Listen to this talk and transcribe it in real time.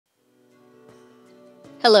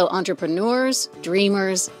Hello, entrepreneurs,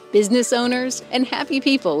 dreamers, business owners, and happy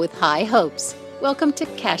people with high hopes. Welcome to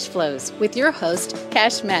Cashflows with your host,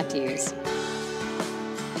 Cash Matthews.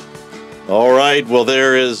 All right. Well,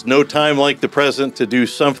 there is no time like the present to do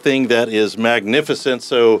something that is magnificent.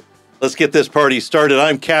 So let's get this party started.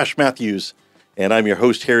 I'm Cash Matthews, and I'm your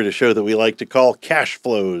host here at a show that we like to call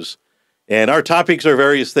Cashflows. And our topics are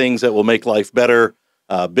various things that will make life better,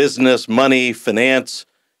 business, money, finance,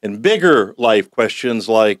 and bigger life questions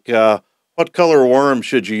like what color worm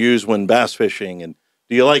should you use when bass fishing? And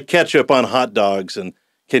do you like ketchup on hot dogs? And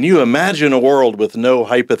can you imagine a world with no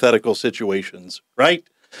hypothetical situations, right?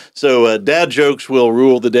 So dad jokes will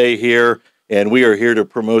rule the day here, and we are here to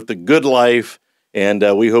promote the good life, and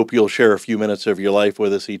we hope you'll share a few minutes of your life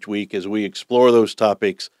with us each week as we explore those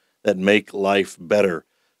topics that make life better.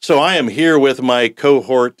 So I am here with my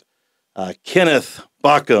cohort, Kenneth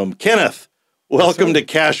Bockham. Kenneth, welcome to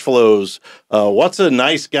Cashflows. What's a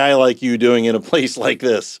nice guy like you doing in a place like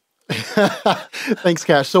this? Thanks,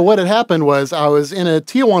 Cash. So what had happened was I was in a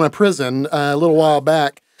Tijuana prison a little while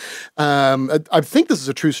back. I think this is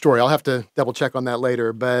a true story. I'll have to double check on that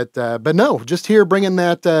later. But no, just here bringing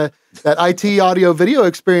that IT audio video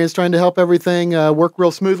experience, trying to help everything work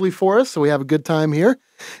real smoothly for us, so we have a good time here,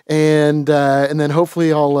 and then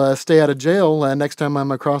hopefully I'll stay out of jail next time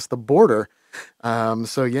I'm across the border.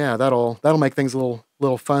 So yeah, that'll make things a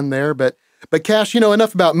little fun there. But Cash,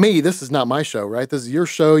 enough about me. This is not my show, right? This is your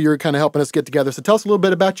show. You're kind of helping us get together. So tell us a little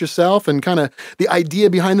bit about yourself and kind of the idea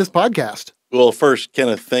behind this podcast. Well, first,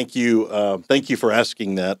 Kenneth, thank you for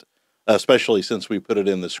asking that, especially since we put it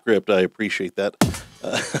in the script. I appreciate that.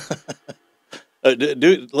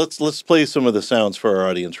 Let's play some of the sounds for our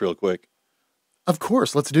audience real quick. Of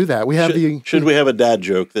course, let's do that. Should we have a dad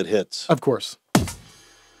joke that hits? Of course.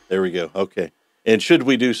 There we go. Okay. And should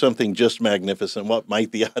we do something just magnificent? What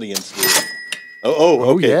might the audience do?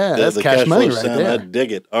 Okay. Yeah, that's the cash money right there. I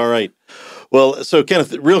dig it. All right. Well, so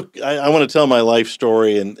Kenneth, I want to tell my life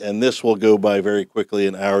story, and this will go by very quickly,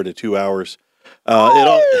 an hour to 2 hours.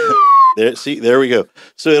 There we go.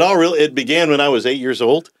 So it began when I was 8 years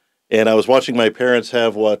old, and I was watching my parents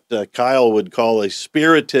have what Kyle would call a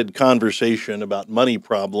spirited conversation about money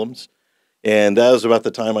problems, and that was about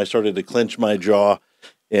the time I started to clench my jaw.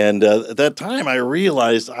 And at that time, I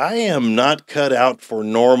realized I am not cut out for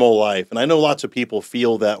normal life. And I know lots of people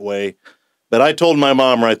feel that way. But I told my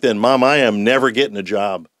mom right then, Mom, I am never getting a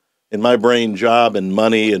job. In my brain, job and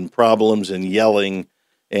money and problems and yelling.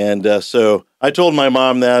 And so I told my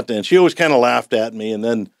mom that, and she always kind of laughed at me. And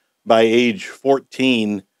then by age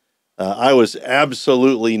 14, I was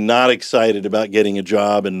absolutely not excited about getting a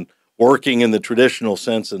job and working in the traditional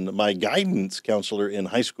sense. And my guidance counselor in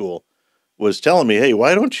high school was telling me, hey,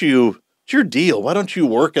 it's your deal? Why don't you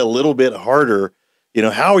work a little bit harder?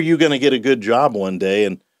 How are you going to get a good job one day?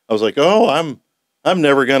 And I was like, I'm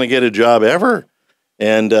never going to get a job ever.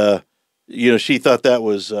 And, she thought that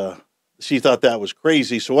was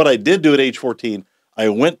crazy. So what I did do at age 14, I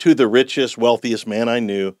went to the richest, wealthiest man I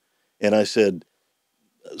knew. And I said,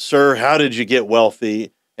 sir, how did you get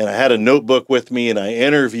wealthy? And I had a notebook with me and I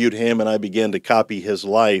interviewed him and I began to copy his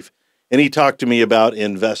life. And he talked to me about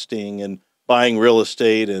investing and buying real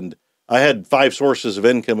estate, and I had 5 sources of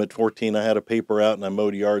income at 14. I had a paper out, and I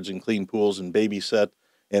mowed yards and cleaned pools and babysat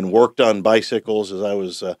and worked on bicycles, as I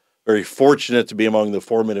was very fortunate to be among the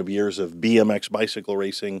formative years of BMX bicycle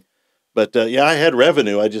racing. But I had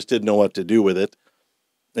revenue. I just didn't know what to do with it.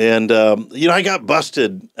 And I got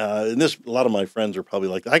busted. And a lot of my friends are probably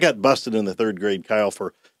like, I got busted in the 3rd grade, Kyle,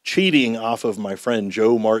 for cheating off of my friend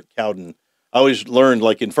Joe Mark Cowden. I always learned,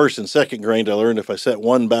 like in 1st and 2nd grade, I learned if I set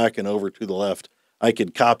one back and over to the left, I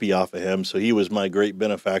could copy off of him. So he was my great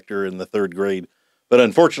benefactor in the 3rd grade. But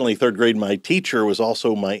unfortunately, 3rd grade, my teacher was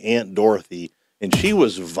also my Aunt Dorothy, and she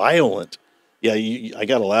was violent. Yeah, I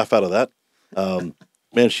got a laugh out of that.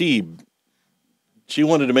 Man, she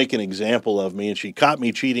wanted to make an example of me, and she caught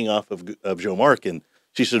me cheating off of Joe Mark. And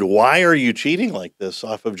she said, why are you cheating like this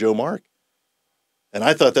off of Joe Mark? And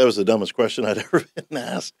I thought that was the dumbest question I'd ever been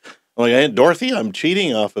asked. I'm like, Aunt Dorothy, I'm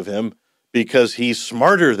cheating off of him because he's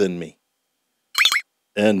smarter than me.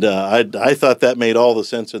 And I thought that made all the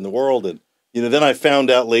sense in the world. And, then I found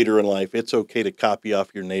out later in life, it's okay to copy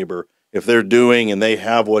off your neighbor. If they're doing and they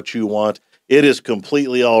have what you want, it is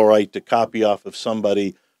completely all right to copy off of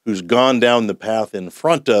somebody who's gone down the path in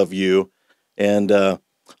front of you. And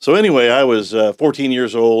so anyway, I was 14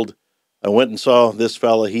 years old. I went and saw this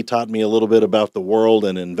fella. He taught me a little bit about the world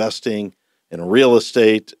and investing in real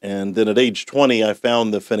estate. And then at age 20, I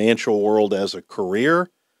found the financial world as a career.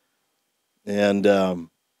 And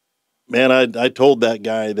man, I told that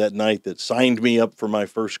guy that night that signed me up for my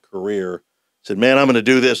first career said, man, I'm going to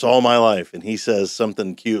do this all my life. And he says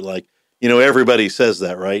something cute like, everybody says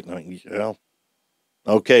that, right? And I'm like, well,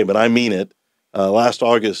 okay, but I mean it. Last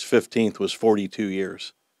August 15th was 42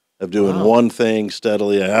 years of doing one thing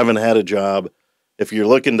steadily. I haven't had a job. If you're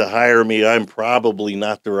looking to hire me, I'm probably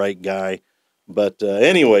not the right guy. But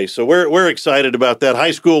anyway, so we're excited about that.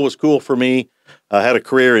 High school was cool for me. I had a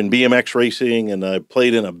career in BMX racing, and I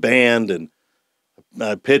played in a band, and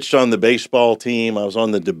I pitched on the baseball team. I was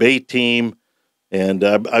on the debate team, and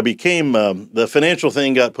I became the financial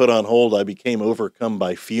thing got put on hold. I became overcome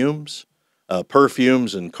by fumes,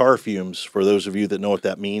 perfumes, and car fumes. For those of you that know what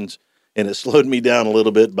that means, and it slowed me down a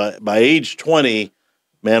little bit. By age 20.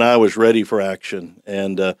 Man, I was ready for action.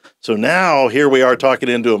 And so now here we are talking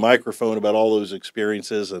into a microphone about all those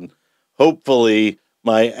experiences, and hopefully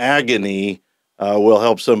my agony will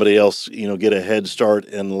help somebody else, get a head start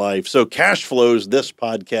in life. So Cashflows, this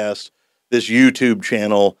podcast, this YouTube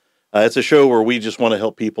channel, it's a show where we just want to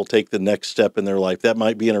help people take the next step in their life. That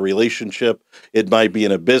might be in a relationship. It might be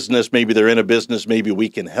in a business. Maybe they're in a business. Maybe we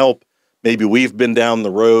can help. Maybe we've been down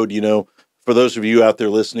the road, For those of you out there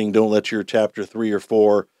listening, don't let your chapter 3 or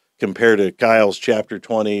 4 compare to Kyle's chapter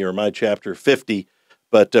 20 or my chapter 50.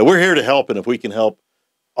 But we're here to help, and if we can help,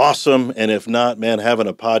 awesome. And if not, man, having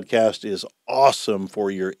a podcast is awesome for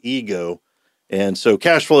your ego. And so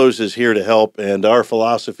Cashflows is here to help, and our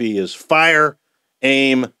philosophy is fire,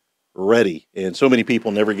 aim, ready. And so many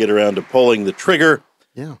people never get around to pulling the trigger.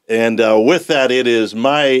 Yeah. And with that, it is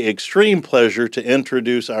my extreme pleasure to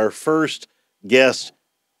introduce our first guest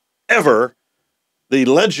ever, the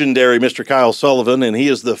legendary Mr. Kyle Sullivan, and he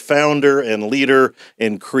is the founder and leader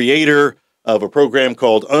and creator of a program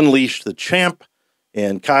called Unleash the Champ.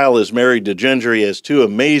 And Kyle is married to Ginger. He has 2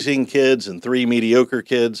 amazing kids and 3 mediocre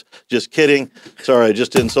kids. Just kidding. Sorry, I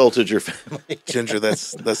just insulted your family. Ginger,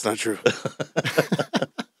 that's not true.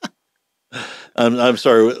 I'm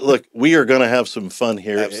sorry. Look, we are going to have some fun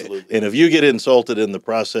here. Absolutely. And if you get insulted in the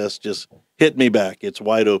process, just hit me back. It's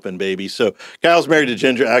wide open, baby. So Kyle's married to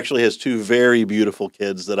Ginger, actually has 2 very beautiful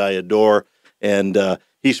kids that I adore. And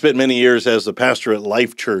he spent many years as the pastor at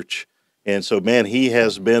Life Church. And so, man, he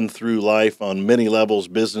has been through life on many levels,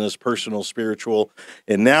 business, personal, spiritual.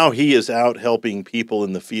 And now he is out helping people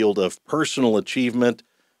in the field of personal achievement,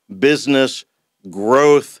 business,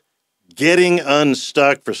 growth, getting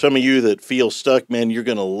unstuck. For some of you that feel stuck, man, you're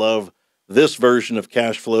going to love this version of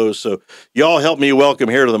Cashflows. So y'all help me welcome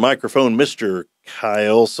here to the microphone, Mr.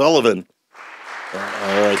 Kyle Sullivan. All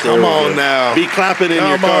right, Come on now. Be clapping in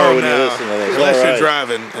your car when you listen to this.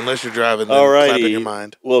 Unless you're driving, then all right. clap in your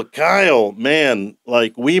mind. Well, Kyle, man,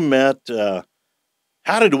 we met,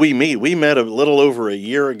 how did we meet? We met a little over a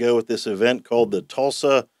year ago at this event called the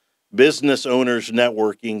Tulsa Business Owners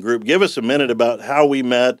Networking Group. Give us a minute about how we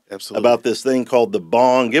met. Absolutely. About this thing called the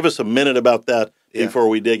BONG. Give us a minute about that before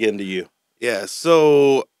we dig into you. Yeah,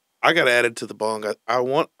 so I got added to the BONG.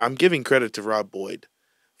 I'm giving credit to Rob Boyd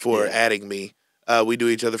for adding me. We do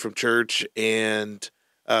each other from church, and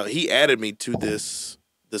he added me to this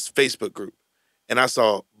Facebook group. And I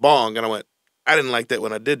saw BONG, and I went, I didn't like that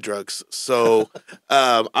when I did drugs, so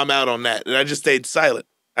I'm out on that. And I just stayed silent.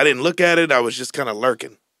 I didn't look at it. I was just kind of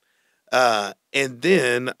lurking. And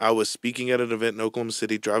then I was speaking at an event in Oklahoma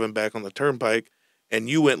City, driving back on the turnpike, and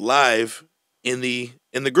you went live in the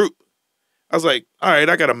group. I was like, all right,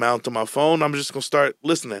 I got a mount to my phone. I'm just going to start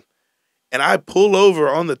listening. And I pull over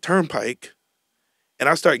on the turnpike, and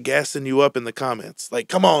I start gassing you up in the comments. Like,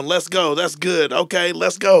 come on, let's go. That's good. Okay,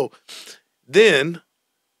 let's go. Then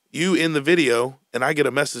you in the video, and I get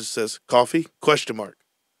a message that says, coffee, ?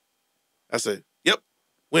 I said, yep,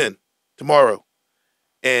 when? Tomorrow.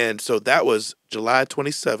 And so that was July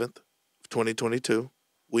 27th, 2022.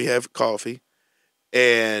 We have coffee.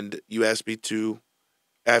 And you asked me to,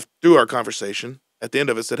 through our conversation, at the end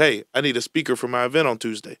of it, said, hey, I need a speaker for my event on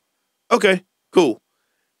Tuesday. Okay, cool.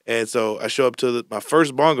 And so I show up to my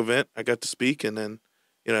first BONG event. I got to speak. And then,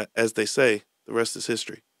 as they say, the rest is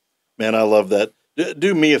history. Man, I love that.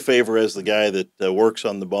 Do me a favor as the guy that works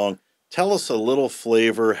on the BONG. Tell us a little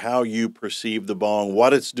flavor, how you perceive the BONG,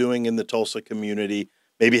 what it's doing in the Tulsa community,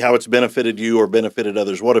 maybe how it's benefited you or benefited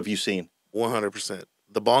others. What have you seen? 100%.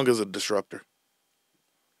 The BONG is a disruptor.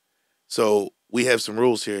 So we have some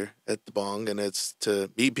rules here at the BONG, and it's to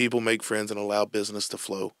meet people, make friends, and allow business to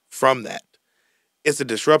flow from that. It's a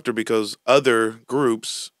disruptor because other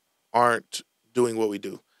groups aren't doing what we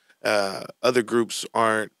do. Other groups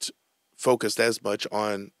aren't focused as much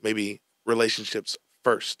on maybe relationships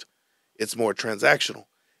first. It's more transactional.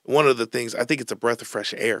 One of the things, I think it's a breath of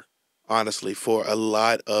fresh air, honestly, for a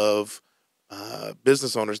lot of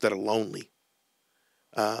business owners that are lonely.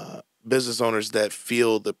 business owners that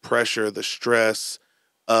feel the pressure, the stress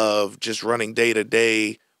of just running day to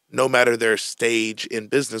day, no matter their stage in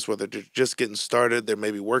business, whether they're just getting started, they're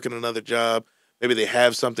maybe working another job, maybe they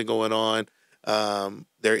have something going on,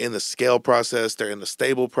 they're in the scale process, they're in the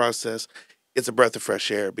stable process. It's a breath of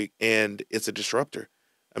fresh air, and it's a disruptor.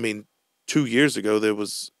 I mean, 2 years ago there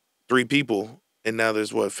was 3 people, and now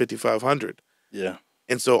there's 5,500. Yeah.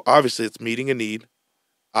 And so obviously it's meeting a need.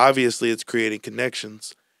 Obviously it's creating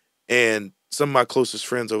connections. And some of my closest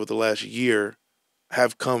friends over the last year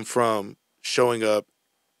have come from showing up,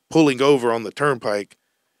 pulling over on the turnpike,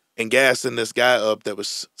 and gassing this guy up that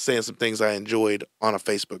was saying some things I enjoyed on a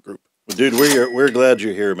Facebook group. Well, dude, we're glad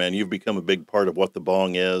you're here, man. You've become a big part of what the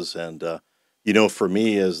BONG is, and for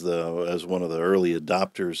me as one of the early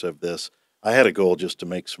adopters of this, I had a goal just to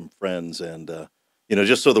make some friends, and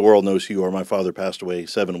just so the world knows who you are. My father passed away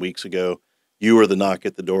 7 weeks ago. You were the knock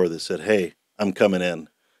at the door that said, "Hey, I'm coming in,"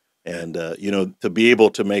 and to be able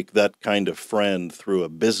to make that kind of friend through a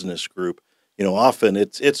business group, often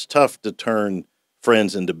it's tough to turn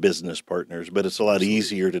friends into business partners, but it's a lot Absolutely.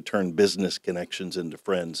 easier to turn business connections into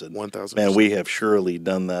friends. And 1,000%. man, we have surely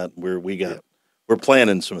done that. We're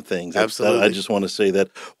planning some things. Absolutely. I just want to say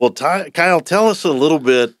that. Well, Kyle, tell us a little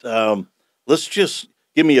bit. Let's just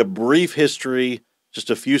give me a brief history,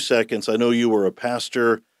 just a few seconds. I know you were a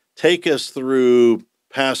pastor. Take us through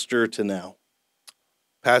pastor to now.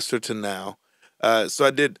 Pastor to now.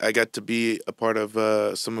 So I got to be a part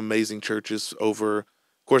of some amazing churches over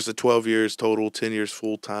course of 12 years total, 10 years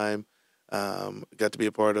full time. Got to be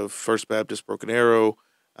a part of First Baptist Broken Arrow.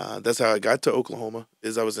 That's how I got to Oklahoma.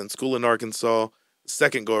 Is I was in school in Arkansas,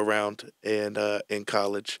 second go around, and in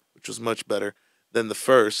college, which was much better than the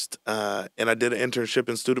first. And I did an internship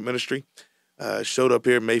in student ministry. Showed up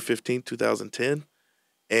here May 15th, 2010,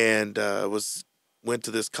 and went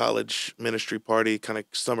to this college ministry party, kind of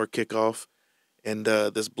summer kickoff, and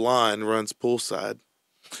this blonde runs poolside.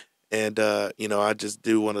 And I just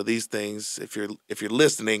do one of these things. If you're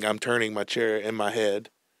listening, I'm turning my chair in my head,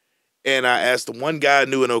 and I asked the one guy I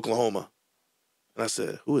knew in Oklahoma, and I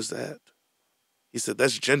said, "Who is that?" He said,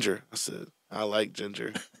 "That's Ginger." I said, "I like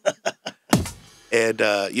Ginger." And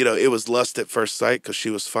it was lust at first sight because she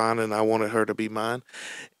was fine, and I wanted her to be mine.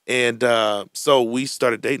 And so we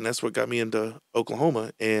started dating. That's what got me into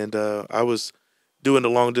Oklahoma. And I was doing the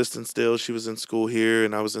long distance deal. She was in school here,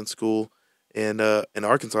 and I was in school in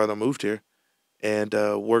Arkansas. And I moved here and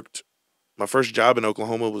worked. My first job in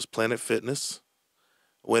Oklahoma was Planet Fitness.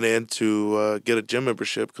 Went in to get a gym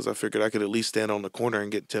membership because I figured I could at least stand on the corner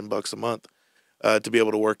and get $10 a month to be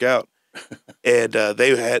able to work out. And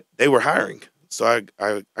they were hiring, so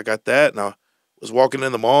I got that, and I was walking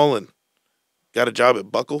in the mall and got a job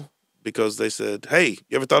at Buckle because they said, "Hey,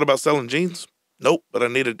 you ever thought about selling jeans?" Nope, but I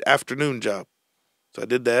need an afternoon job. So I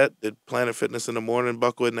did that, did Planet Fitness in the morning,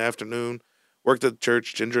 Buckle in the afternoon, worked at the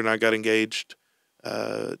church. Ginger and I got engaged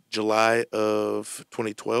July of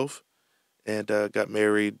 2012 and got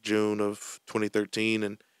married June of 2013.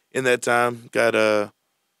 And in that time, got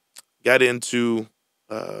into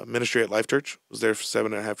ministry at Life Church. Was there for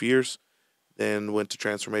 7.5 years. Then went to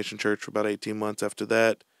Transformation Church for about 18 months after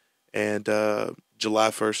that. And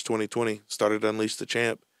July 1st, 2020, started Unleash the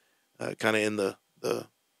Champ, kind of in the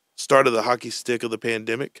start of the hockey stick of the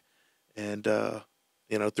pandemic. And,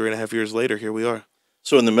 3.5 years later, here we are.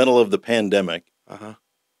 So in the middle of the pandemic,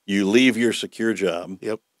 you leave your secure job.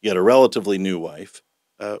 Yep. You had a relatively new wife.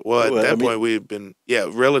 At that point, we've been,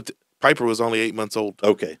 Piper was only 8 months old.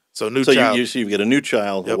 Okay. So child. You get a new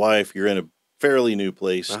child, a wife, you're in a fairly new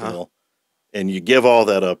place still, and you give all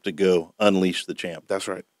that up to go unleash the champ. That's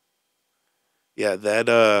right. Yeah,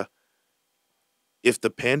 that if the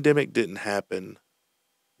pandemic didn't happen,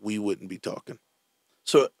 we wouldn't be talking.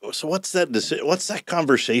 So what's that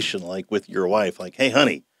conversation like with your wife? Like, hey,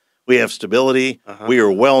 honey, we have stability. We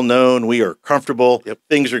are well known. We are comfortable. Yep.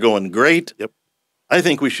 Things are going great. Yep. I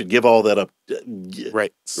think we should give all that up.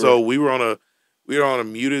 Right. So we were on a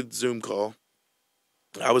muted Zoom call.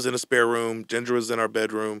 I was in a spare room. Ginger was in our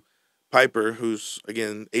bedroom. Piper, who's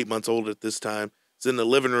again 8 months old at this time, is in the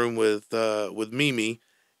living room with Mimi,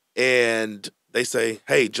 and they say,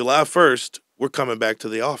 "Hey, July 1st, we're coming back to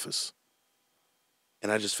the office."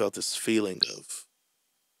 And I just felt this feeling of,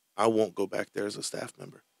 I won't go back there as a staff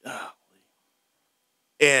member.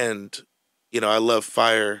 And I love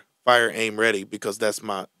fire, aim, ready, because that's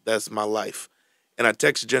my life. And I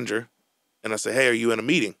text Ginger, and I say, "Hey, are you in a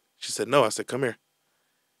meeting?" She said, "No." I said, "Come here."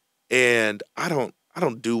 And I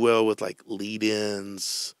don't do well with like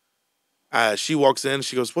lead-ins. She walks in,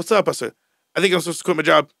 she goes, "What's up?" I said, "I think I'm supposed to quit my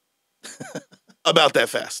job." About that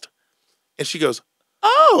fast. And she goes,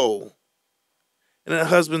 "Oh." And then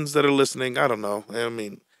husbands that are listening, I don't know. I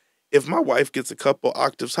mean, if my wife gets a couple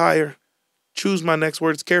octaves higher, choose my next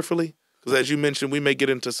words carefully. Because as you mentioned, we may get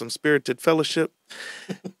into some spirited fellowship.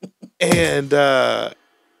 And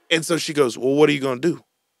so she goes, well, what are you going to do?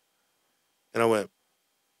 And I went,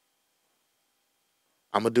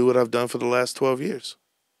 I'm going to do what I've done for the last 12 years.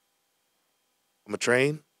 I'm going to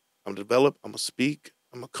train. I'm going to develop. I'm going to speak.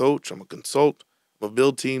 I'm going to coach. I'm going to consult. I'm going to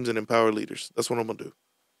build teams and empower leaders. That's what I'm going to do.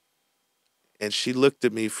 And she looked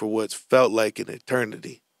at me for what felt like an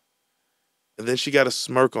eternity. And then she got a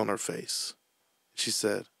smirk on her face. She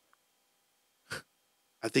said,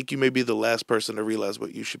 I think you may be the last person to realize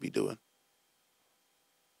what you should be doing.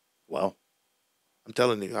 Wow. I'm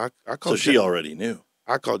telling you, I call So she already knew.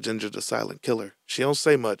 I call Ginger the silent killer. She don't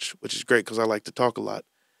say much, which is great because I like to talk a lot.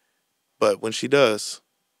 But when she does,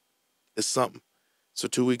 it's something. So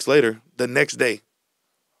 2 weeks later, the next day.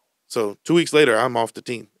 So 2 weeks later, I'm off the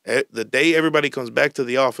team. The day everybody comes back to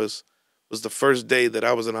the office was the first day that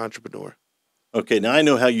I was an entrepreneur. Okay, now I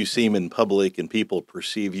know how you seem in public and people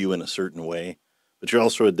perceive you in a certain way, but you're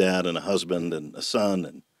also a dad and a husband and a son.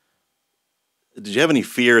 And did you have any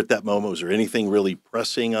fear at that moment? Was there anything really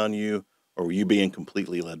pressing on you, or were you being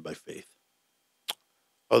completely led by faith?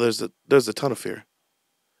 Oh, there's a ton of fear.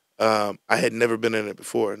 I had never been in it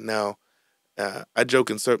before. Now, I joke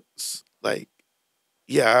and like,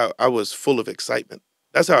 yeah, I was full of excitement.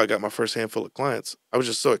 That's how I got my first handful of clients. I was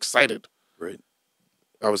just so excited. Right.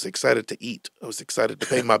 I was excited to eat. I was excited to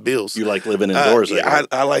pay my bills. You like living indoors. Yeah,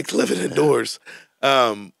 I like living indoors.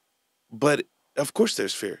 But of course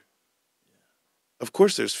there's fear. Of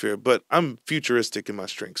course there's fear, but I'm futuristic in my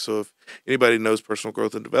strengths. So if anybody knows personal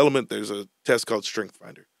growth and development, there's a test called Strength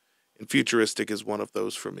Finder. And futuristic is one of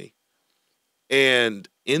those for me. And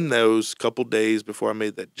in those couple days before I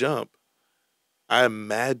made that jump, I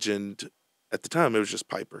imagined, at the time it was just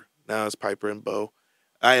Piper. Now it's Piper and Bo.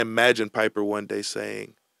 I imagined Piper one day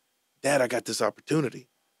saying, Dad, I got this opportunity.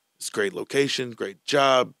 It's a great location, great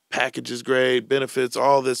job, package is great, benefits,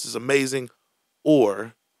 all this is amazing.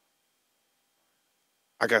 Or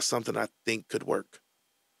I got something I think could work.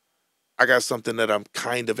 I got something that I'm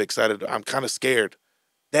kind of excited. I'm kind of scared.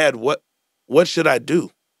 Dad, what should I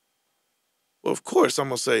do? Well, of course, I'm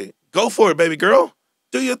going to say, go for it, baby girl.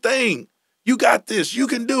 Do your thing. You got this. You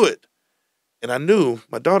can do it. And I knew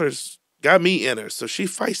my daughter's got me in her, so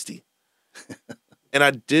she's feisty. And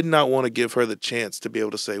I did not want to give her the chance to be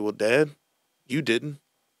able to say, well, Dad, you didn't.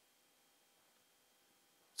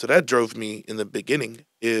 So that drove me in the beginning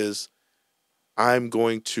is I'm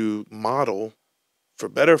going to model, for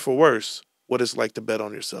better or for worse, what it's like to bet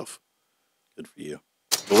on yourself. Good for you.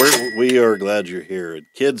 Well, we are glad you're here.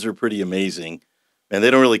 Kids are pretty amazing, and they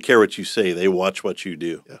don't really care what you say. They watch what you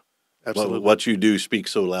do. Yeah, absolutely. What you do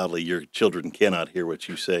speaks so loudly, your children cannot hear what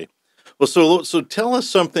you say. Well, so tell us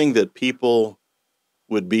something that people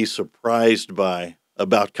would be surprised by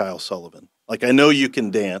about Kyle Sullivan. Like, I know you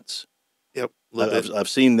can dance. Yep. I've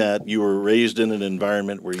seen that. You were raised in an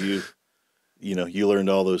environment where you learned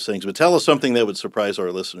all those things. But tell us something that would surprise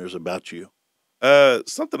our listeners about you.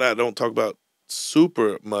 Something I don't talk about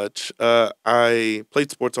super much. I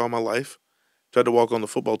played sports all my life. Tried to walk on the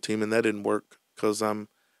football team, and that didn't work because I'm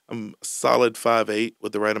a solid 5'8"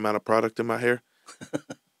 with the right amount of product in my hair.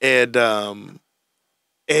 And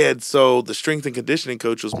so the strength and conditioning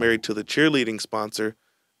coach was married to the cheerleading sponsor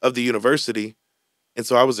of the university. And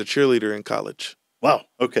so I was a cheerleader in college. Wow.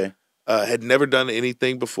 Okay. Had never done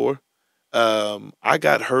anything before. I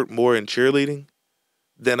got hurt more in cheerleading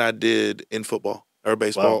than I did in football or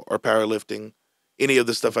baseball or powerlifting, any of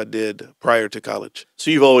the stuff I did prior to college.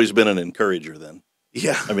 So you've always been an encourager then?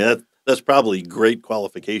 Yeah. I mean, that's probably great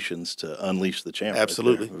qualifications to unleash the champ.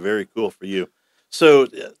 Absolutely. Right, very cool for you. So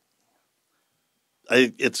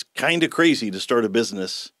it's kind of crazy to start a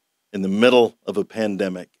business in the middle of a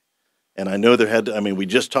pandemic. And I know we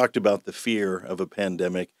just talked about the fear of a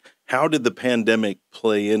pandemic. How did the pandemic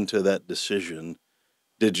play into that decision?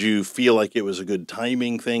 Did you feel like it was a good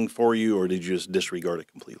timing thing for you, or did you just disregard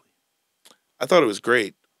it completely? I thought it was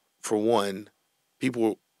great. For one,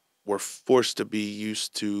 people were forced to be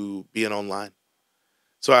used to being online.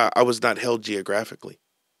 So I was not held geographically.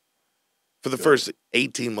 For the first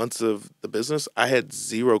 18 months of the business, I had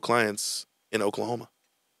 0 clients in Oklahoma.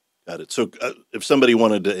 Got it. So if somebody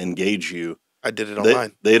wanted to engage you, I did it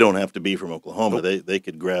online. They don't have to be from Oklahoma. Nope. They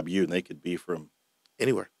could grab you, and they could be from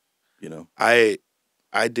anywhere.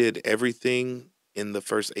 I did everything in the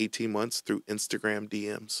first 18 months through Instagram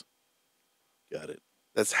DMs. Got it.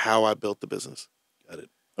 That's how I built the business. Got it.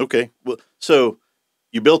 Okay. Well, so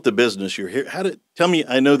you built the business. You're here. Tell me,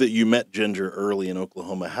 I know that you met Ginger early in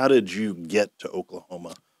Oklahoma. How did you get to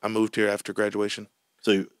Oklahoma? I moved here after graduation.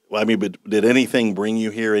 So, well, I mean, but did anything bring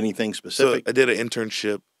you here? Anything So specific? I did an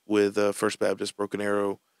internship with First Baptist Broken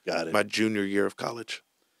Arrow Got it. my junior year of college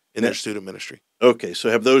in Now- their student ministry. Okay, so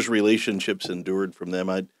have those relationships endured from them?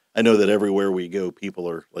 I know that everywhere we go, people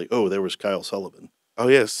are like, "Oh, there was Kyle Sullivan." Oh,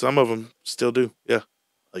 yeah, some of them still do. Yeah.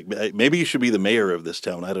 Like maybe you should be the mayor of this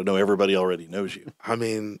town. I don't know. Everybody already knows you. I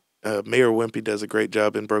mean, Mayor Wimpy does a great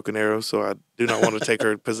job in Broken Arrow, so I do not want to take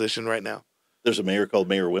her position right now. There's a mayor called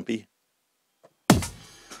Mayor Wimpy.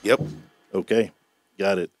 Yep. Okay,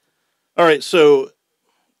 got it. All right, so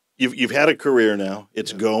you've had a career now.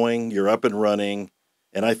 It's Yeah. going. You're up and running,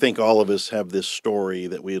 and I think all of us have this story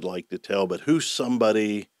that we'd like to tell. But who's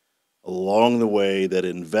somebody along the way that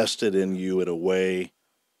invested in you in a way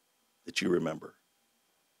that you remember?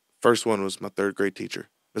 First one was my third grade teacher,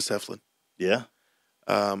 Miss Heflin. Yeah.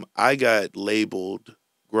 I got labeled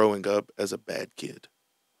growing up as a bad kid.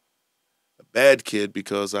 A bad kid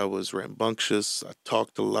because I was rambunctious. I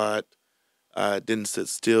talked a lot. I didn't sit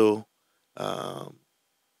still.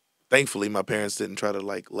 Thankfully, my parents didn't try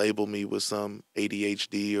to label me with some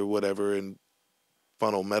ADHD or whatever and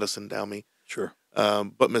funnel medicine down me. Sure.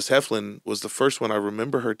 But Miss Heflin was the first one. I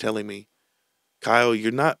remember her telling me, Kyle,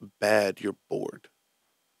 you're not bad, you're bored.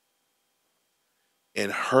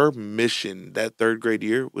 And her mission that third grade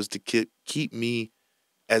year was to keep me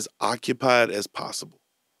as occupied as possible.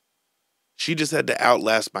 She just had to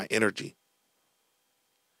outlast my energy.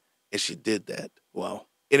 And she did that. Wow.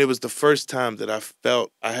 And it was the first time that I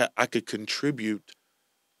felt I could contribute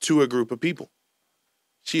to a group of people.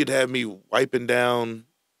 She had me wiping down,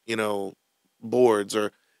 boards,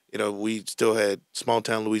 or, we still had small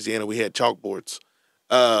town Louisiana. We had chalkboards.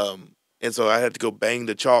 And so I had to go bang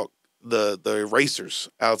the chalk, the erasers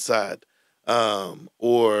outside.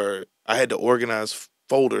 Or I had to organize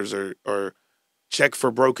folders or check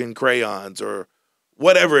for broken crayons or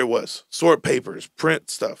whatever it was, sort papers, print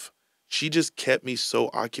stuff. She just kept me so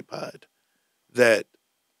occupied that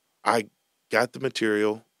I got the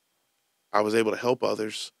material. I was able to help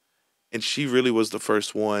others. And she really was the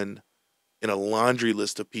first one in a laundry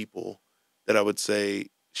list of people that I would say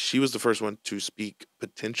she was the first one to speak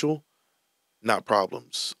potential, not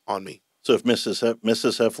problems, on me. So if Mrs.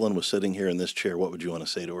 Heflin was sitting here in this chair, what would you want to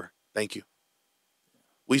say to her? Thank you.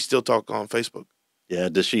 We still talk on Facebook. Yeah.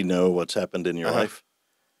 Does she know what's happened in your life?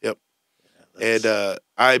 Yep. Yeah, And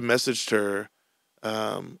I messaged her,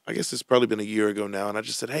 I guess it's probably been a year ago now, and I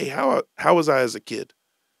just said, hey, how was I as a kid?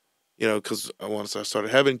 Because once I started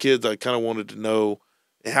having kids, I kind of wanted to know,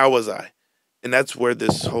 how was I? And that's where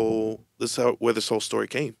this whole story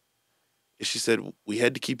came. And she said, we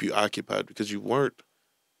had to keep you occupied because you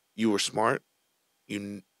were smart.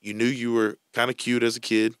 You knew you were kind of cute as a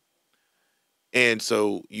kid. And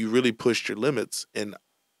so you really pushed your limits. And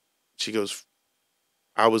she goes,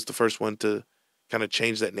 I was the first one to kind of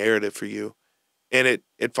change that narrative for you. And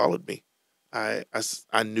it followed me. I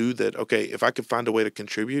knew that, okay, if I could find a way to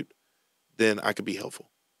contribute, then I could be helpful.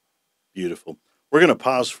 Beautiful. We're going to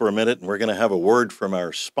pause for a minute, and we're going to have a word from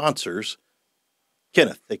our sponsors.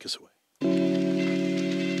 Kenneth, take us away.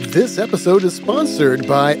 This episode is sponsored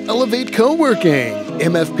by Elevate Coworking,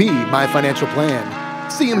 MFP, My Financial Plan,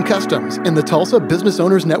 CM Customs, and the Tulsa Business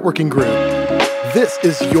Owners Networking Group. This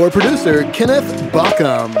is your producer, Kenneth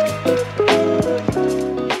Bockham.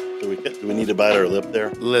 Do we need to bite our lip there?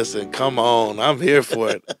 Listen, come on. I'm here for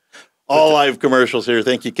it. All live commercials here.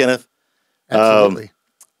 Thank you, Kenneth. Absolutely.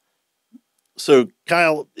 So,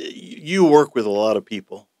 Kyle, you work with a lot of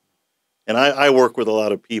people, and I work with a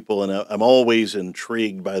lot of people, and I'm always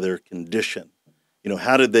intrigued by their condition.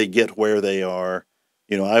 How did they get where they are?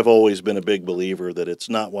 I've always been a big believer that it's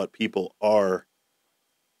not what people are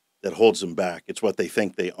that holds them back. It's what they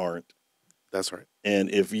think they aren't. That's right.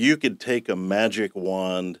 And if you could take a magic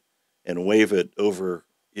wand and wave it over,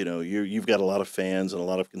 you've got a lot of fans and a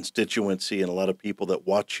lot of constituency and a lot of people that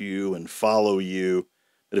watch you and follow you.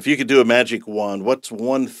 But if you could do a magic wand, what's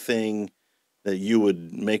one thing that you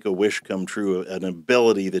would make a wish come true, an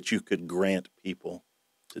ability that you could grant people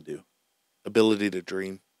to do? Ability to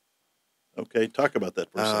dream. Okay, talk about that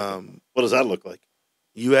for a second. What does that look like?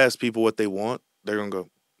 You ask people what they want, they're going to go,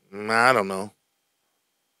 I don't know.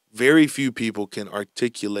 Very few people can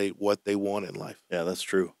articulate what they want in life. Yeah, that's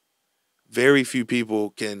true. Very few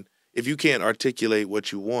people can. If you can't articulate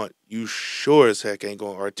what you want, you sure as heck ain't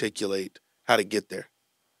going to articulate how to get there.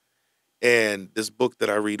 And this book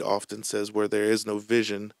that I read often says, where there is no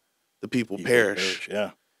vision, the people perish.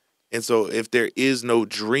 Yeah. And so if there is no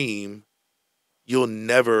dream, you'll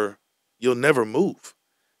never move.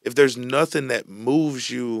 If there's nothing that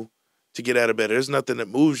moves you to get out of bed, there's nothing that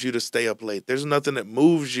moves you to stay up late, there's nothing that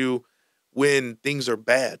moves you when things are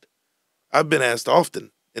bad. I've been asked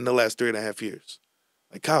often in the last 3.5 years,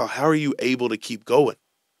 like, Kyle, how are you able to keep going?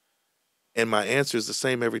 And my answer is the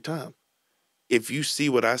same every time. If you see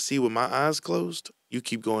what I see with my eyes closed, you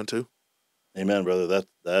keep going too. Amen, brother.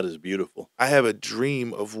 That is beautiful. I have a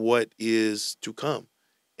dream of what is to come,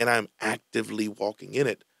 and I'm actively walking in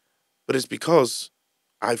it. But it's because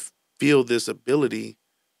I feel this ability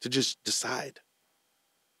to just decide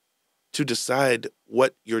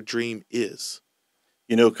what your dream is.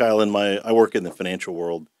 You know, Kyle, I work in the financial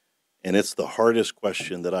world, and it's the hardest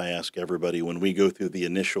question that I ask everybody when we go through the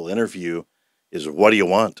initial interview is, what do you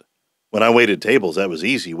want? When I waited tables, that was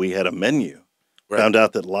easy. We had a menu. Right. Found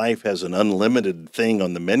out that life has an unlimited thing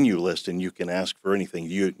on the menu list, and you can ask for anything.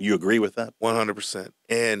 You agree with that? 100%.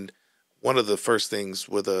 And one of the first things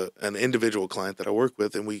with an individual client that I work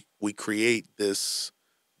with, and we create this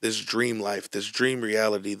dream life, this dream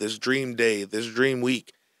reality, this dream day, this dream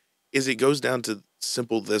week, is it goes down to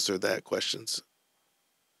simple this or that questions.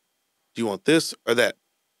 Do you want this or that?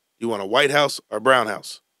 Do you want a white house or a brown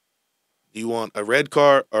house? Do you want a red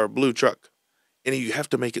car or a blue truck? And you have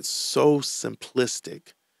to make it so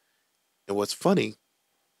simplistic. And what's funny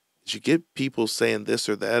is you get people saying this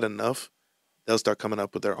or that enough, they'll start coming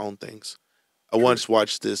up with their own things. I once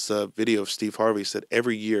watched this video of Steve Harvey said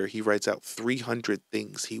every year he writes out 300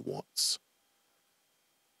 things he wants.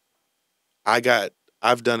 I've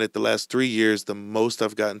done it the last 3 years. The most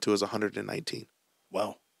I've gotten to is 119.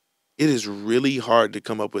 Wow. It is really hard to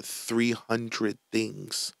come up with 300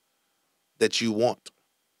 things that you want.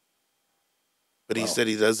 But he said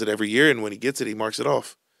he does it every year, and when he gets it, he marks it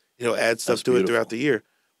off. He'll add stuff to it throughout the year.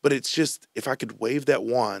 But it's just, if I could wave that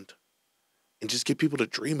wand and just get people to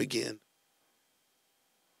dream again,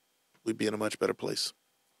 we'd be in a much better place.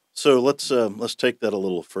 So let's take that a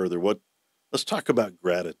little further. Let's talk about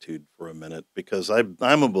gratitude for a minute, because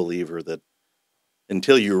I'm a believer that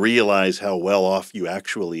until you realize how well off you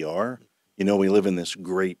actually are, you know, we live in this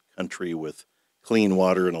great country with clean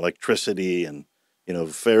water and electricity and, you know,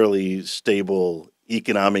 fairly stable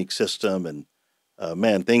economic system. And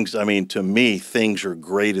to me, things are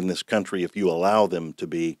great in this country if you allow them to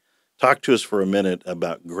be. Talk to us for a minute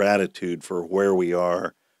about gratitude for where we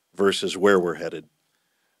are versus where we're headed.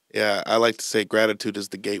 Yeah, I like to say gratitude is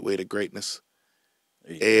the gateway to greatness.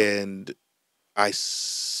 And I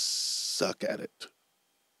suck at it.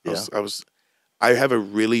 Yeah. I have a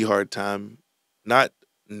really hard time not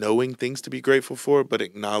knowing things to be grateful for, but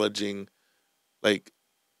acknowledging, like,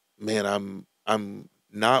 man, I'm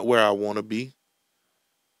not where I want to be,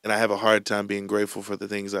 and I have a hard time being grateful for the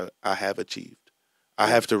things I have achieved. I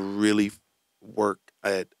have to really work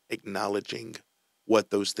at acknowledging what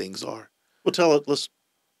those things are. Well, let's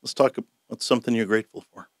talk about something you're grateful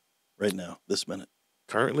for right now, this minute.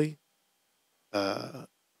 Currently,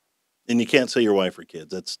 and you can't say your wife or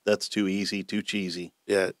kids. That's too easy, too cheesy.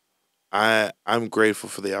 Yeah, I'm grateful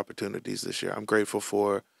for the opportunities this year. I'm grateful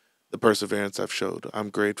for the perseverance I've showed. I'm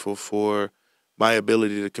grateful for my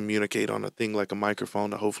ability to communicate on a thing like a microphone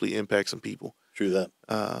to hopefully impact some people. True that.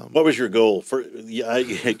 What was your goal for?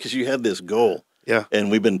 Because you had this goal. Yeah.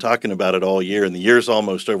 And we've been talking about it all year, and the year's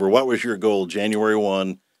almost over. What was your goal, January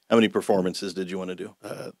 1? How many performances did you want to do?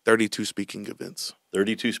 32 speaking events.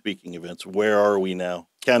 32 speaking events. Where are we now?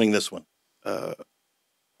 Counting this one.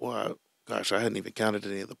 Gosh, I hadn't even counted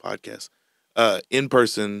any of the podcasts. In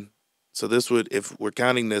person, so this would, if we're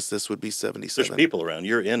counting this would be 77. There's people around.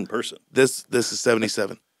 You're in person. This is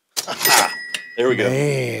 77. There we go.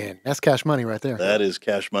 Man, that's cash money right there. That is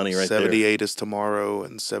cash money right 78 is tomorrow,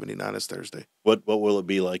 and 79 is Thursday. What will it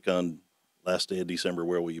be like on last day of December?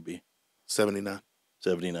 Where will you be? 79.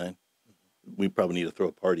 79. We probably need to throw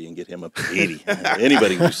a party and get him up to 80.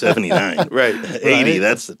 Anybody who's 79. Right. 80,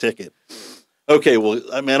 that's the ticket. Okay, well,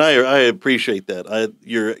 I appreciate that.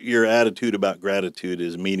 Your attitude about gratitude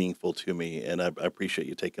is meaningful to me, and I appreciate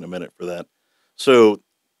you taking a minute for that. So,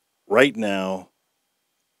 right now,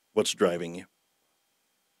 what's driving you?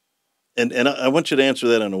 And I want you to answer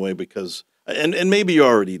that in a way because, and maybe you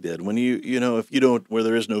already did. When if you don't, where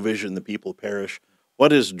there is no vision, the people perish.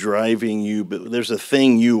 What is driving you? But there's a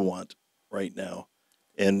thing you want right now,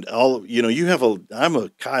 and I'm a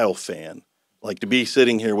Kyle fan. Like, to be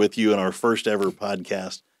sitting here with you in our first ever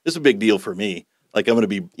podcast, it's a big deal for me. Like, I'm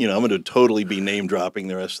going to totally be name dropping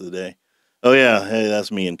the rest of the day. Oh yeah, hey,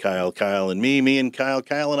 that's me and Kyle, Kyle and me and Kyle,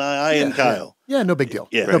 Kyle and I and Kyle. Yeah, no big deal.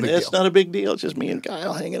 Yeah, no big it's deal. not a big deal. It's just me and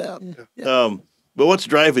Kyle hanging out. Yeah. But what's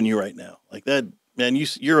driving you right now? Like that, man.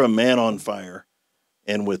 You're a man on fire,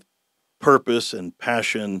 and with purpose and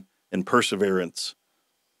passion and perseverance.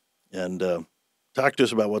 And talk to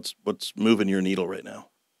us about what's moving your needle right now.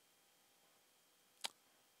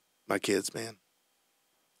 my kids, man.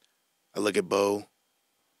 I look at Bo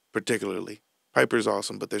particularly. Piper's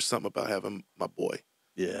awesome, but there's something about having my boy,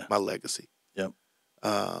 Yeah. my legacy. Yep.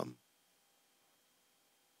 Mhm.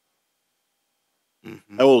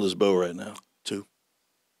 How old is Bo right now? 2.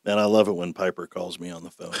 And I love it when Piper calls me on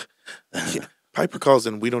the phone. Yeah. Piper calls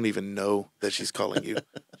and we don't even know that she's calling you.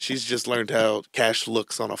 She's just learned how Cash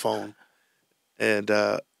looks on a phone. And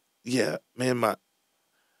yeah, man,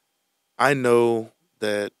 I know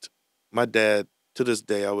that my dad, to this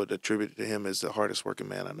day, I would attribute to him as the hardest working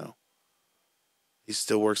man I know. He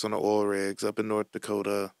still works on the oil rigs up in North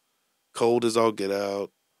Dakota. Cold as all get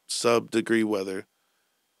out, sub-degree weather.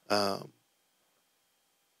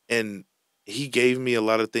 And he gave me a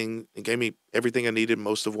lot of things, and gave me everything I needed,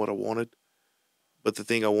 most of what I wanted. But the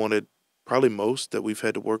thing I wanted probably most that we've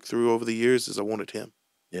had to work through over the years is I wanted him.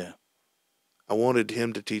 Yeah. I wanted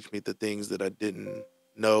him to teach me the things that I didn't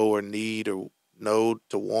know or need or know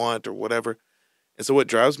to want or whatever. And so what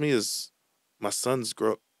drives me is my son's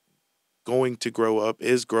growing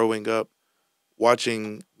up,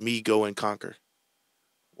 watching me go and conquer,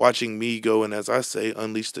 watching me go and, as I say,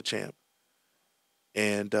 unleash the champ.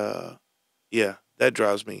 And yeah, that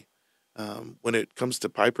drives me. When it comes to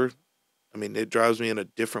Piper, I mean, it drives me in a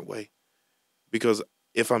different way because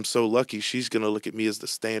if I'm so lucky, she's going to look at me as the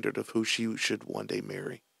standard of who she should one day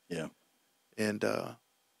marry. Yeah. And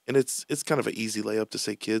it's kind of an easy layup to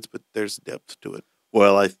say kids, but there's depth to it.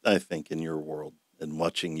 Well, I think in your world and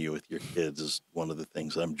watching you with your kids is one of the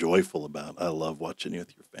things I'm joyful about. I love watching you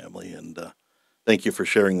with your family, and thank you for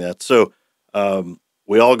sharing that. So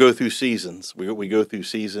we all go through seasons. We go through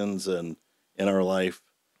seasons and in our life.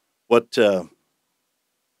 What are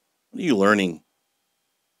you learning?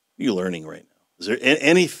 What are you learning right now? Is there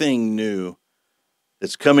anything new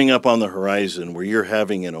that's coming up on the horizon where you're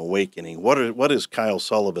having an awakening? What is Kyle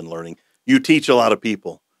Sullivan learning? You teach a lot of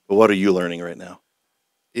people, but what are you learning right now?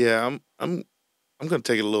 Yeah, I'm going to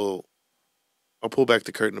take it a little. I'll pull back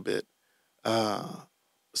the curtain a bit.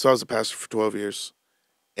 So I was a pastor for 12 years,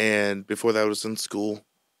 and before that I was in school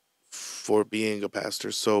for being a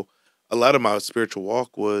pastor. So a lot of my spiritual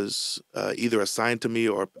walk was either assigned to me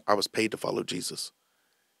or I was paid to follow Jesus.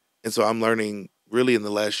 And so I'm learning really in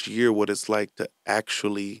the last year what it's like to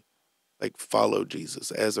actually like follow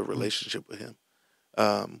Jesus as a relationship with him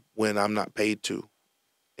when I'm not paid to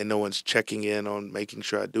and no one's checking in on making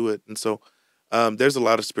sure I do it. And so there's a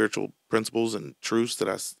lot of spiritual principles and truths that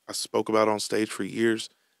I spoke about on stage for years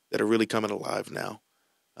that are really coming alive now.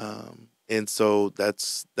 And so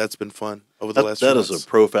that's been fun over the last few months. That is a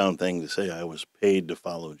profound thing to say. I was paid to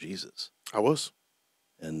follow Jesus. I was.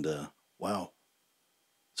 And wow.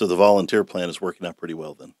 So the volunteer plan is working out pretty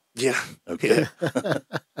well then. Yeah. Okay. Yeah.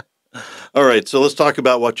 All right. So let's talk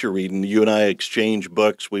about what you're reading. You and I exchange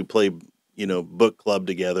books. We play, book club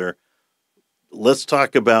together. Let's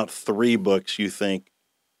talk about 3 books you think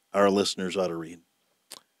our listeners ought to read.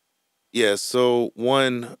 Yeah. So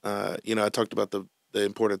one, I talked about the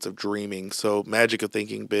importance of dreaming. So Magic of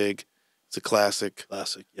Thinking Big. It's a classic.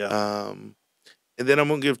 Classic. Yeah. And then I'm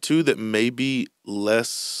going to give 2 that may be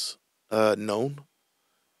less known,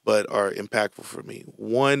 but are impactful for me.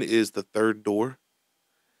 One is The Third Door.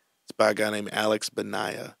 It's by a guy named Alex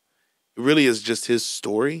Benaya. It really is just his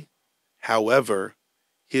story. However,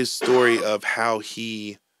 his story of how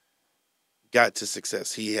he got to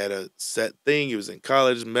success. He had a set thing. He was in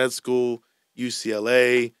college, med school,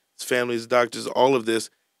 UCLA, his family's doctors, all of this.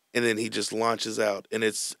 And then he just launches out. And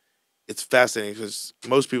it's fascinating because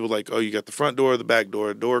most people are like, oh, you got the front door, the back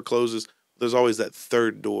door closes. There's always that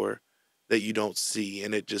third door that you don't see.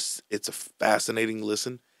 And it's a fascinating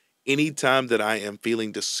listen. Anytime that I am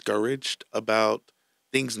feeling discouraged about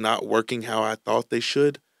things not working how I thought they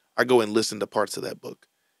should, I go and listen to parts of that book.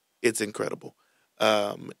 It's incredible.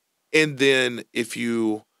 And then if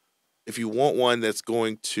you want one that's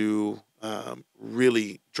going to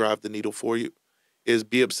really drive the needle for you, is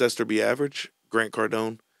Be Obsessed or Be Average, Grant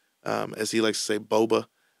Cardone, as he likes to say, Boba.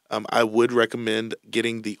 I would recommend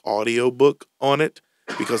getting the audio book on it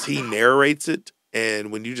because he narrates it.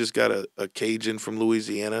 And when you just got a Cajun from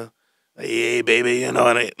Louisiana, like, hey, baby, and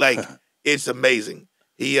it, like, it's amazing.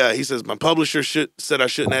 He says, my publisher said I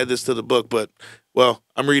shouldn't add this to the book, but, well,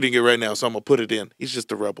 I'm reading it right now, so I'm going to put it in. He's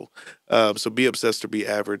just a rebel. So Be Obsessed or Be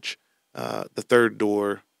Average, The Third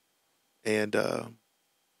Door, and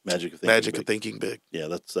Magic of Thinking Big. Yeah,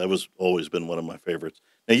 that was always been one of my favorites.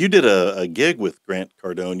 Now, you did a gig with Grant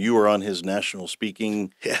Cardone. You were on his national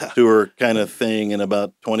speaking tour kind of thing, and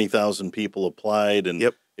about 20,000 people applied, and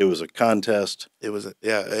it was a contest. It was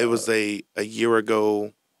a year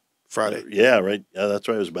ago Friday. Yeah, right. Yeah, that's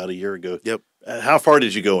right. It was about a year ago. Yep. How far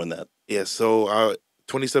did you go in that? Yeah, so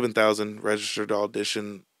 27,000 registered to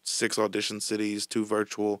audition, 6 audition cities, 2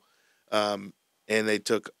 virtual. And they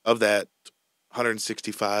took, of that,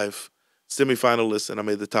 165 semifinalists, and I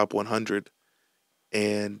made the top 100.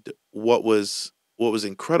 And what was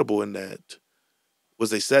incredible in that was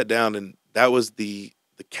they sat down, and that was the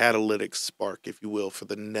catalytic spark, if you will, for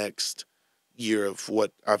the next year of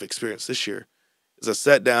what I've experienced this year. Is I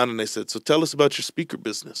sat down and they said, "So tell us about your speaker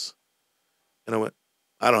business." And I went,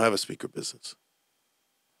 "I don't have a speaker business.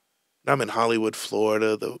 And I'm in Hollywood,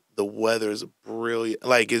 Florida. The weather is brilliant.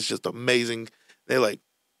 Like, it's just amazing." They're like,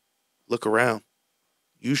 "Look around.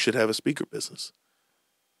 You should have a speaker business."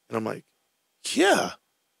 And I'm like, "Yeah,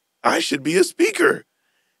 I should be a speaker."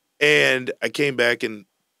 And I came back, and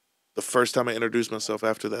the first time I introduced myself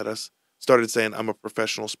after that, I started saying I'm a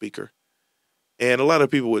professional speaker. And a lot of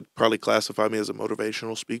people would probably classify me as a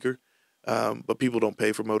motivational speaker, but people don't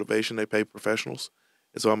pay for motivation. They pay professionals.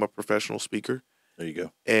 And so I'm a professional speaker. There you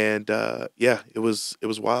go. And yeah, it was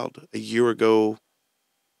wild. A year ago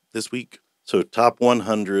this week. So top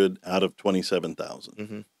 100 out of 27,000.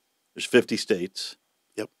 Mm-hmm. There's 50 states.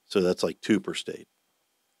 Yep. So that's like 2 per state.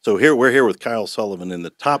 So we're here with Kyle Sullivan in the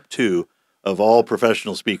top 2 of all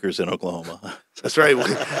professional speakers in Oklahoma. That's right.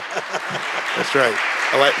 That's right.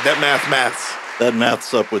 I like that maths. That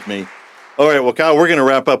math's up with me. All right, well, Kyle, we're going to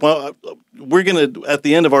wrap up. Well, we're going to, at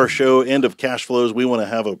the end of our show, end of Cashflows, we want to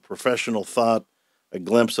have a professional thought, a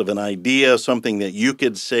glimpse of an idea, something that you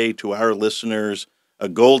could say to our listeners, a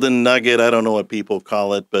golden nugget. I don't know what people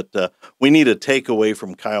call it, but we need a takeaway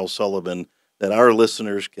from Kyle Sullivan that our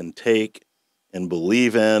listeners can take and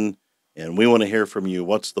believe in, and we want to hear from you.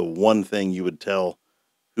 What's the one thing you would tell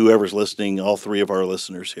whoever's listening, all 3 of our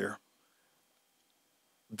listeners here?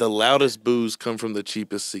 The loudest boos come from the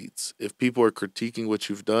cheapest seats. If people are critiquing what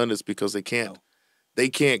you've done, it's because they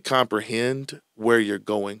can't comprehend where you're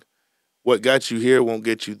going. What got you here won't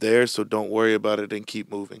get you there, so don't worry about it and keep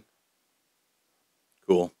moving.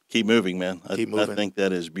 Cool. Keep moving, man. Keep moving. I think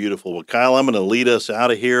that is beautiful. Well, Kyle, I'm going to lead us out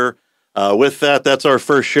of here. With that, that's our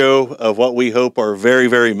first show of what we hope are very,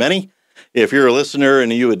 very many. If you're a listener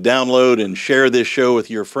and you would download and share this show with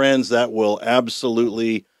your friends, that will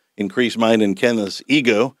absolutely increase mine and Kenneth's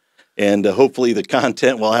ego, and hopefully the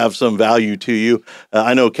content will have some value to you.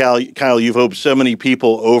 I know, Kyle, you've helped so many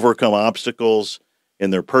people overcome obstacles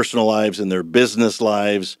in their personal lives, in their business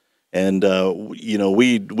lives, and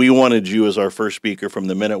we wanted you as our first speaker from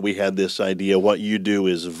the minute we had this idea. What you do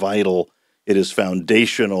is vital, it is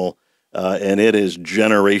foundational, and it is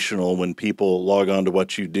generational when people log on to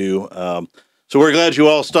what you do. So we're glad you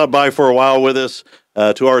all stopped by for a while with us.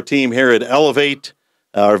 To our team here at Elevate,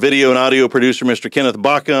 our video and audio producer, Mr. Kenneth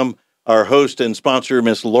Bockham, our host and sponsor,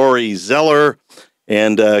 Miss Lori Zeller,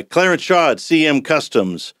 and Clarence Shaw at CM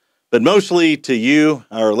Customs. But mostly to you,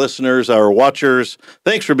 our listeners, our watchers,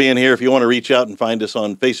 thanks for being here. If you want to reach out and find us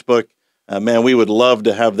on Facebook, man, we would love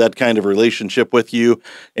to have that kind of relationship with you.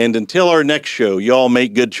 And until our next show, y'all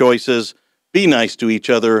make good choices, be nice to each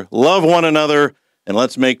other, love one another, and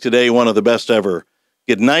let's make today one of the best ever.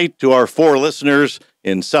 Good night to our 4 listeners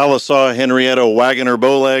in Salisaw, Henrietta, Wagoner,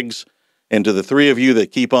 Bowlegs, and to the 3 of you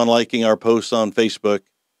that keep on liking our posts on Facebook.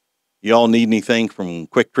 Y'all need anything from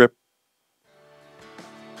Quick Trip?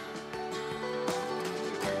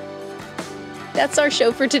 That's our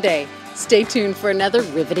show for today. Stay tuned for another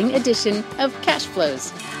riveting edition of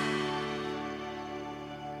Cashflows.